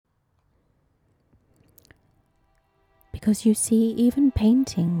Because you see, even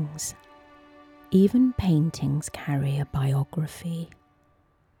paintings carry a biography.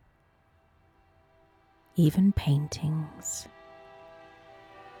 Even paintings.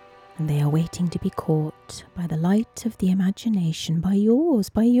 And they are waiting to be caught by the light of the imagination, by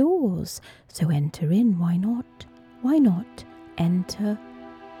yours. So enter in, why not? Why not enter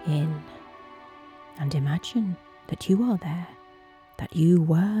in and imagine that you are there, that you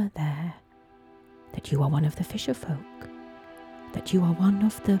were there, that you are one of the fisher folk, that you are one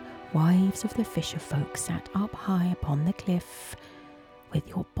of the wives of the fisher folk sat up high upon the cliff with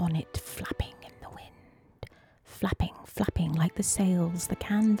your bonnet flapping in the wind, flapping like the sails, the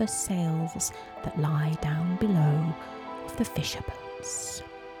canvas sails that lie down below of the fisher boats,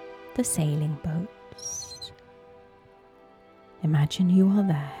 the sailing boats. Imagine you are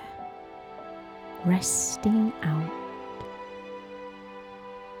there, resting out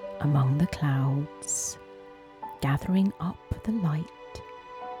among the clouds, gathering up the light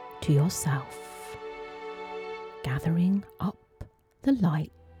to yourself, gathering up the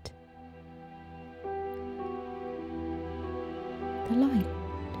light. The light.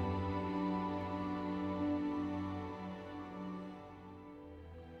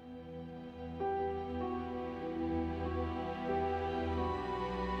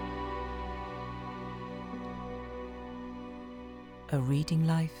 A reading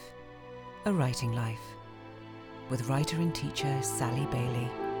life, a writing life, with writer and teacher Sally Bailey.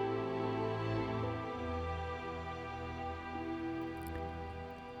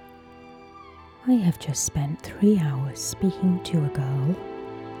 I have just spent 3 hours speaking to a girl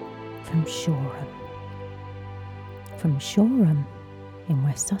from Shoreham. From Shoreham in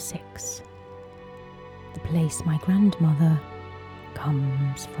West Sussex, the place my grandmother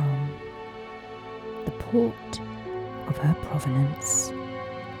comes from, the port of her provenance,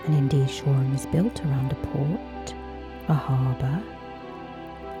 and indeed Shoreham is built around a port, a harbour,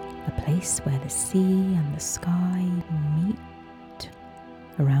 a place where the sea and the sky meet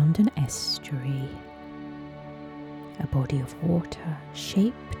around an estuary, a body of water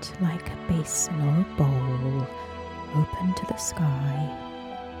shaped like a basin or a bowl open to the sky.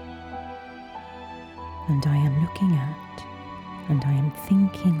 And I am looking at, and I am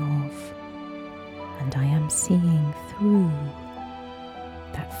thinking of, and I am seeing through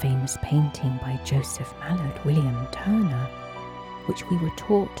that famous painting by Joseph Mallard, William Turner, which we were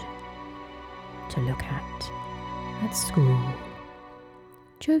taught to look at school.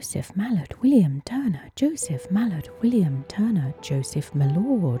 Joseph Mallard, William Turner, Joseph Mallard, William Turner, Joseph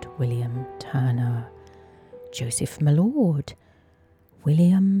Mallord, William Turner, Joseph Mallord,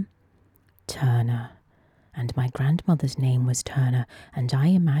 William Turner. And my grandmother's name was Turner, and I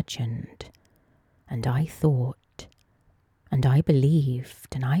imagined, and I thought, and I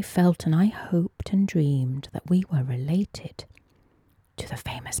believed, and I felt, and I hoped and dreamed that we were related to the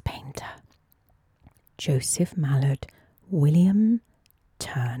famous painter, Joseph Mallard, William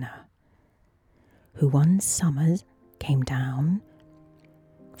Turner, who one summer came down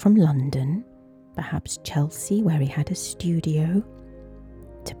from London, perhaps Chelsea, where he had a studio,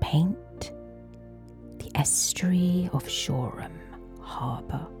 to paint the estuary of Shoreham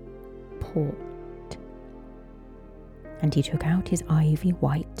Harbour Port. And he took out his ivy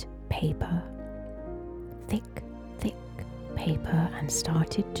white paper, thick paper, and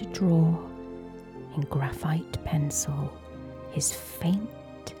started to draw in graphite pencil his faint,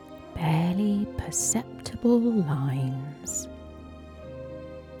 barely perceptible lines.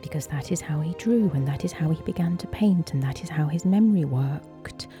 Because that is how he drew, and that is how he began to paint, and that is how his memory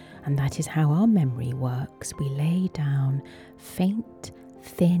worked, and that is how our memory works. We lay down faint,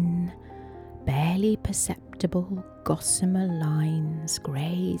 thin, barely perceptible gossamer lines,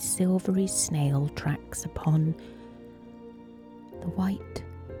 grey, silvery snail tracks upon the white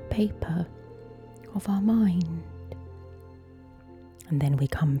paper of our mind. And then we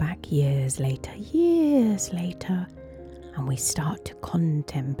come back years later, and we start to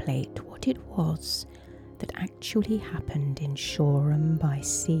contemplate what it was that actually happened in Shoreham by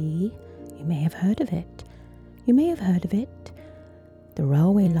sea. You may have heard of it. The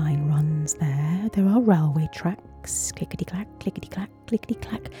railway line runs there. There are railway tracks. Clickety-clack, clickety-clack,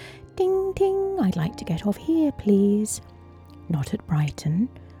 clickety-clack. Ding, ding. I'd like to get off here, please. Not at Brighton,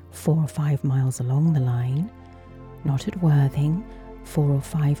 4 or 5 miles along the line. Not at Worthing, 4 or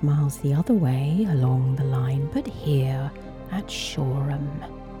 5 miles the other way along the line, but here at Shoreham.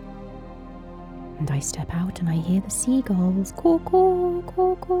 And I step out and I hear the seagulls, caw-caw,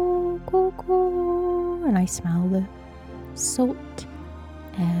 caw-caw, caw-caw, and I smell the salt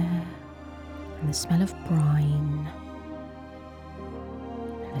air and the smell of brine.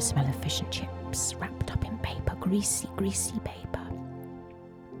 the smell of fish and chips wrapped up in paper, greasy, greasy paper.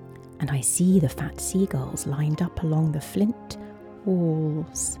 And I see the fat seagulls lined up along the flint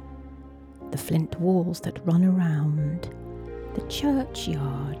walls that run around the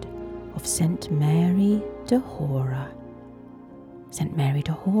churchyard of St. Mary de Hora. St. Mary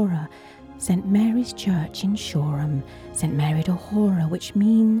de Hora, St. Mary's Church in Shoreham, St. Mary de Hora, which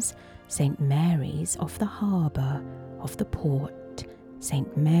means St. Mary's of the harbour, of the port,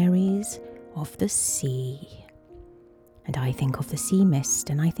 St. Mary's of the sea. And I think of the sea mist,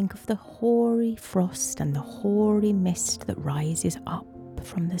 and I think of the hoary frost and the hoary mist that rises up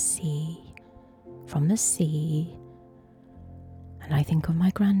from the sea. And I think of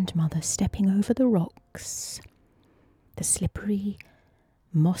my grandmother stepping over the rocks, the slippery,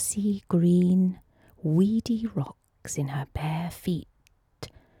 mossy, green, weedy rocks in her bare feet.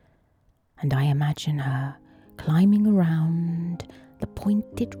 And I imagine her climbing around the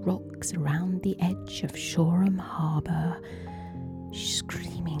pointed rocks around the edge of Shoreham Harbour,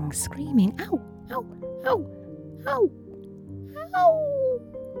 screaming, ow, ow, ow, ow, ow.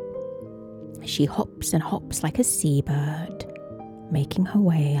 She hops and hops like a seabird, making her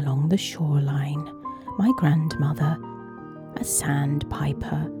way along the shoreline. My grandmother, a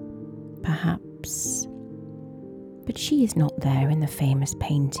sandpiper, perhaps. But she is not there in the famous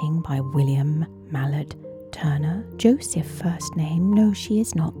painting by William Mallard Turner. Joseph first name. No, she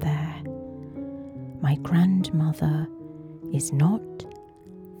is not there. My grandmother is not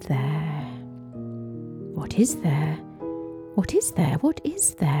there. What is there? What is there? What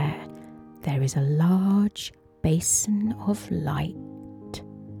is there? There is a large basin of light,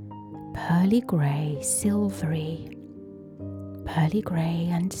 pearly grey and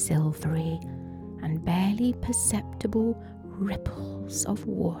silvery, and barely perceptible ripples of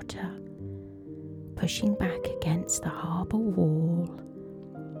water pushing back against the harbour wall.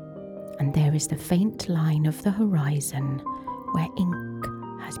 And there is the faint line of the horizon where ink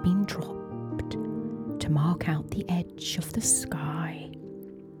has been dropped to mark out the edge of the sky.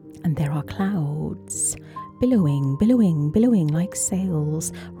 And there are clouds billowing like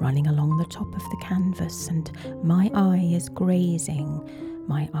sails running along the top of the canvas, and my eye is grazing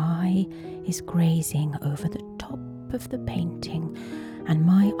over the top of the painting, and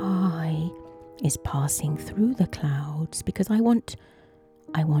my eye is passing through the clouds because I want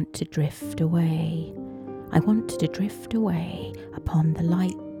to drift away. I want to drift away upon the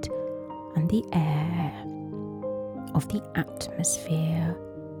light and the air of the atmosphere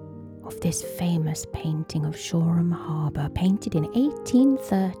of this famous painting of Shoreham Harbour, painted in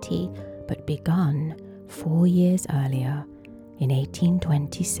 1830 but begun 4 years earlier in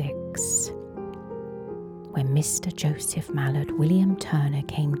 1826, when Mr. Joseph Mallard William Turner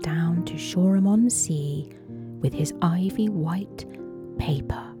came down to Shoreham-on-Sea with his ivy white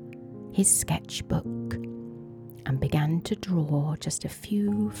paper, his sketchbook, and began to draw just a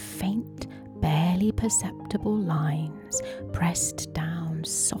few faint, barely perceptible lines pressed down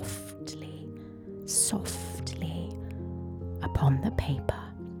softly upon the paper.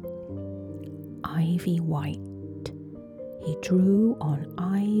 Ivy white. He drew on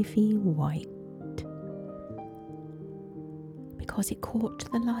ivy white because it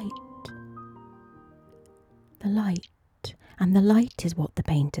caught the light. The light. And the light is what the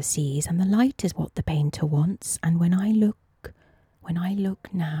painter sees, and the light is what the painter wants. And when I look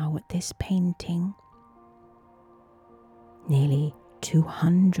now at this painting, nearly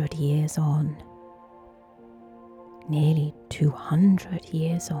 200 years on,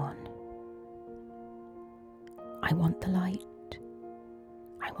 I want the light.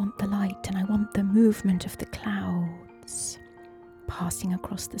 I want the light, and I want the movement of the clouds passing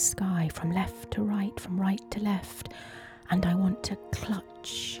across the sky from left to right, from right to left. And I want to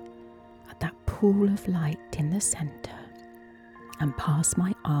clutch at that pool of light in the centre and pass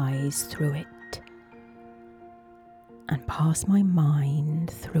my eyes through it and pass my mind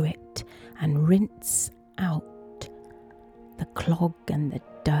through it and rinse out the clog and the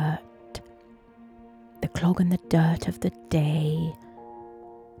dirt of the day,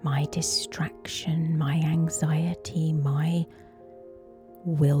 my distraction, my anxiety, my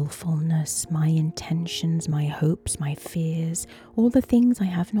willfulness, my intentions, my hopes, my fears, all the things I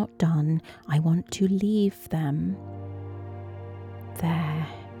have not done. I want to leave them there,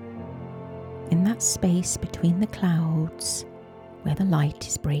 in that space between the clouds where the light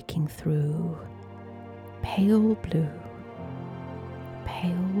is breaking through. Pale blue,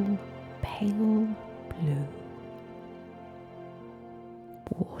 pale blue.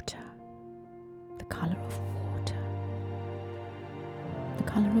 Water, the colour of water. The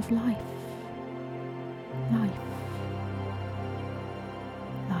colour of life.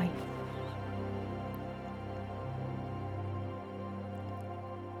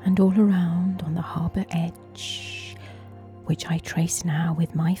 and all around on the harbour edge, which I trace now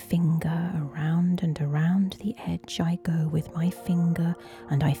with my finger. Around and around the edge I go with my finger,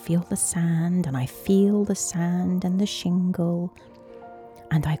 and I feel the sand, and I feel the sand and the shingle,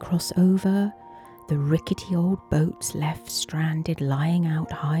 and I cross over the rickety old boats left stranded, lying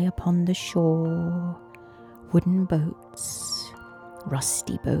out high upon the shore. Wooden boats,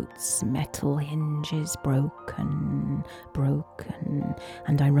 rusty boats, metal hinges broken,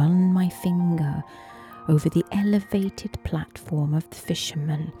 and I run my finger over the elevated platform of the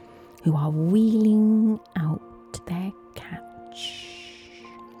fishermen who are wheeling out their catch.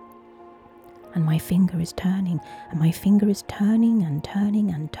 And my finger is turning, and my finger is turning and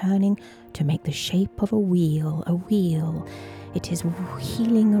turning and turning to make the shape of a wheel, a wheel. It is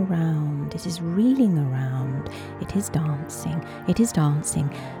wheeling around, it is reeling around, it is dancing,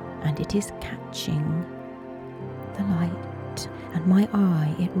 and it is catching the light. And my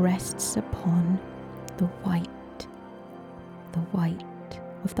eye, it rests upon the white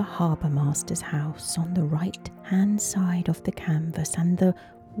of the harbour master's house on the right-hand side of the canvas, and the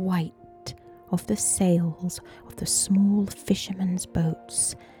white of the sails of the small fishermen's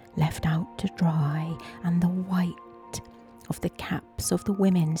boats left out to dry, and the white of the caps of the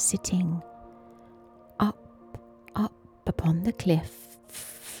women sitting up upon the cliff,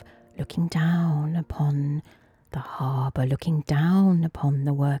 looking down upon the harbour, looking down upon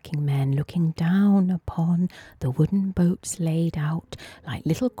the working men, looking down upon the wooden boats laid out like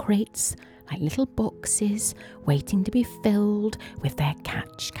little crates, like little boxes, waiting to be filled with their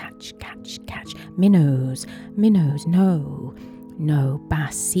catch, minnows, no,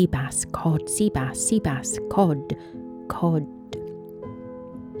 bass, sea bass, cod, sea bass, cod,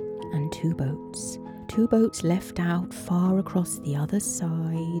 and two boats left out far across the other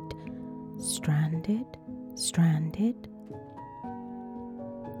side, stranded,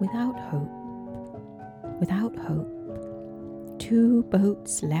 without hope, two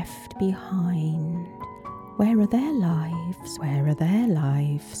boats left behind. Where are their lives? Where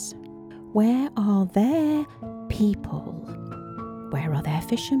are their people? Where are their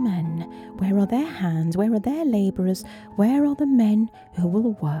fishermen? Where are their hands? Where are their labourers? Where are the men who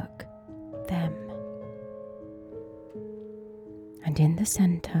will work them? And in the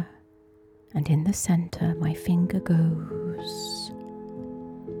centre, my finger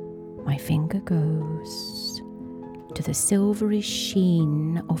goes to the silvery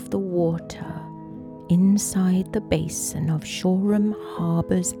sheen of the water inside the basin of Shoreham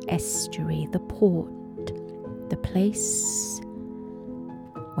Harbour's estuary, the port, the place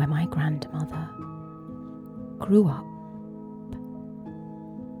where my grandmother grew up,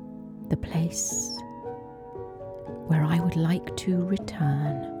 the place where I would like to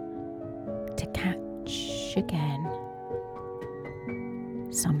return to catch again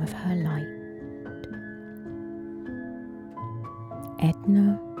some of her light.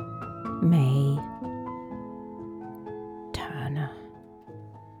 Edna May Turner.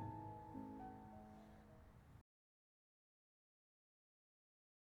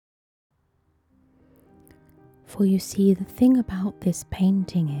 For you see, the thing about this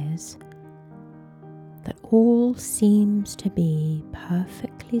painting is that all seems to be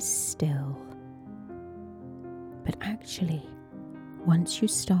perfectly still. But actually, once you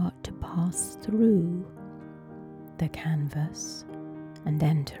start to pass through the canvas and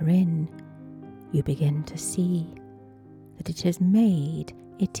enter in, you begin to see that it is made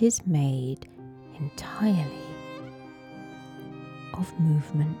entirely of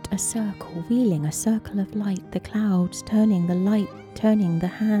movement, a circle wheeling, a circle of light, the clouds turning, the light turning, the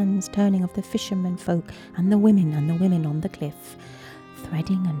hands turning of the fishermen folk and the women on the cliff,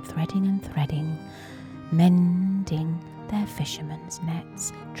 threading and threading, mending their fishermen's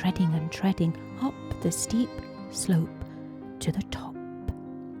nets, treading and treading up the steep slope to the top,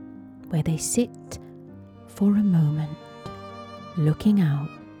 where they sit for a moment, looking out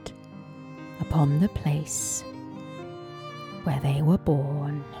upon the place where they were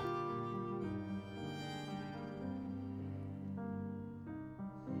born.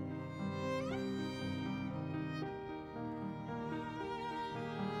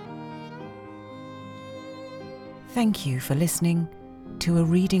 Thank you for listening to A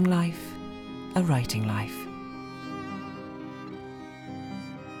Reading Life, A Writing Life.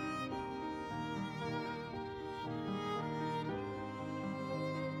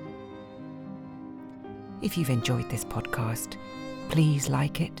 If you've enjoyed this podcast, please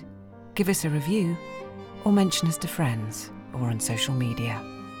like it, give us a review, or mention us to friends or on social media.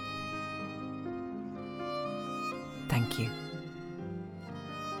 Thank you.